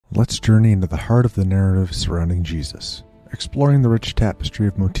let's journey into the heart of the narrative surrounding Jesus, exploring the rich tapestry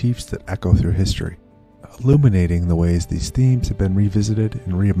of motifs that echo through history, illuminating the ways these themes have been revisited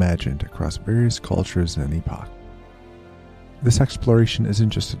and reimagined across various cultures and epochs. This exploration isn't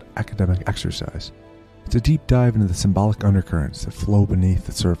just an academic exercise. It's a deep dive into the symbolic undercurrents that flow beneath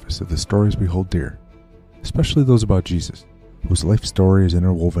the surface of the stories we hold dear, especially those about Jesus, whose life story is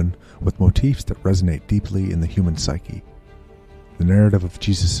interwoven with motifs that resonate deeply in the human psyche. The narrative of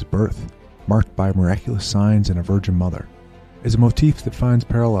Jesus' birth, marked by miraculous signs and a virgin mother, is a motif that finds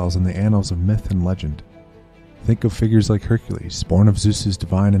parallels in the annals of myth and legend. Think of figures like Hercules, born of Zeus's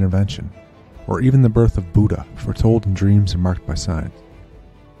divine intervention, or even the birth of Buddha, foretold in dreams and marked by signs.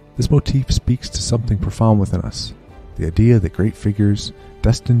 This motif speaks to something profound within us, the idea that great figures,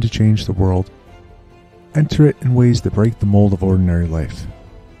 destined to change the world, enter it in ways that break the mold of ordinary life,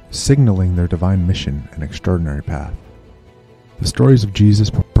 signaling their divine mission and extraordinary path. The stories of Jesus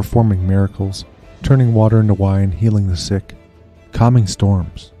performing miracles, turning water into wine, healing the sick, calming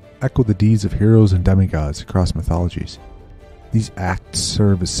storms, echo the deeds of heroes and demigods across mythologies. These acts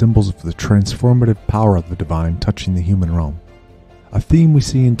serve as symbols of the transformative power of the divine touching the human realm, a theme we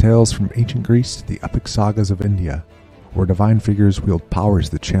see in tales from ancient Greece to the epic sagas of India, where divine figures wield powers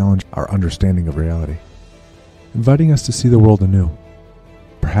that challenge our understanding of reality, inviting us to see the world anew.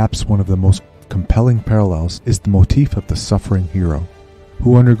 Perhaps one of the most compelling parallels is the motif of the suffering hero,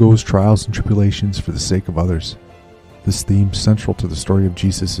 who undergoes trials and tribulations for the sake of others. This theme, central to the story of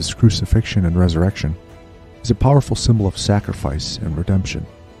Jesus' crucifixion and resurrection, is a powerful symbol of sacrifice and redemption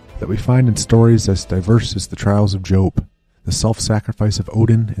that we find in stories as diverse as the trials of Job, the self-sacrifice of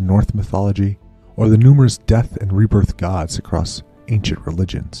Odin in Norse mythology, or the numerous death and rebirth gods across ancient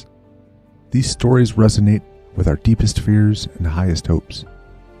religions. These stories resonate with our deepest fears and highest hopes,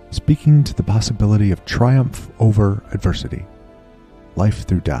 speaking to the possibility of triumph over adversity, life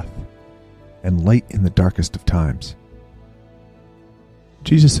through death, and light in the darkest of times.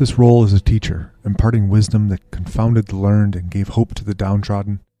 Jesus' role as a teacher, imparting wisdom that confounded the learned and gave hope to the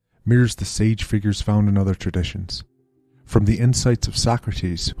downtrodden, mirrors the sage figures found in other traditions. From the insights of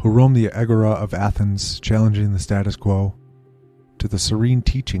Socrates, who roamed the agora of Athens challenging the status quo, to the serene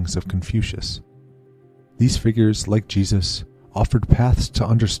teachings of Confucius. These figures, like Jesus, offered paths to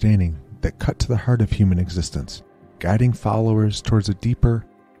understanding that cut to the heart of human existence, guiding followers towards a deeper,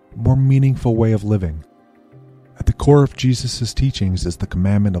 more meaningful way of living. At the core of Jesus' teachings is the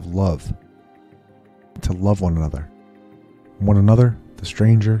commandment of love, to love one another, the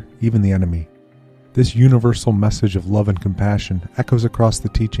stranger, even the enemy. This universal message of love and compassion echoes across the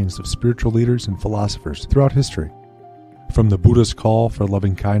teachings of spiritual leaders and philosophers throughout history. From the Buddha's call for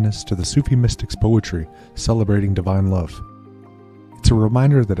loving kindness to the Sufi mystics' poetry celebrating divine love. It's a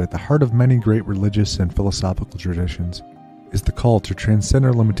reminder that at the heart of many great religious and philosophical traditions is the call to transcend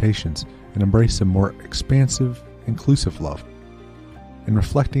our limitations and embrace a more expansive, inclusive love. In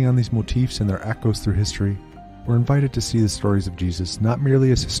reflecting on these motifs and their echoes through history, we're invited to see the stories of Jesus not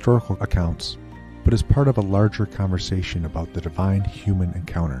merely as historical accounts, but as part of a larger conversation about the divine-human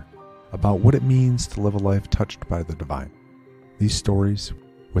encounter, about what it means to live a life touched by the divine. These stories,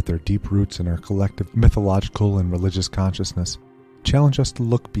 with their deep roots in our collective mythological and religious consciousness, challenge us to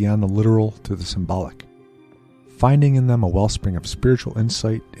look beyond the literal to the symbolic, finding in them a wellspring of spiritual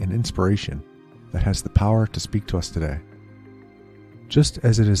insight and inspiration that has the power to speak to us today, just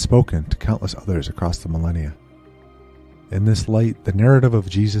as it has spoken to countless others across the millennia. In this light, the narrative of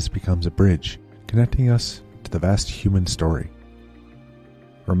Jesus becomes a bridge, connecting us to the vast human story,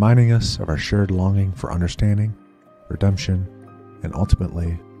 reminding us of our shared longing for understanding, redemption, and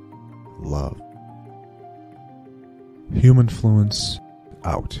ultimately, love. Human Fluence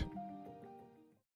out.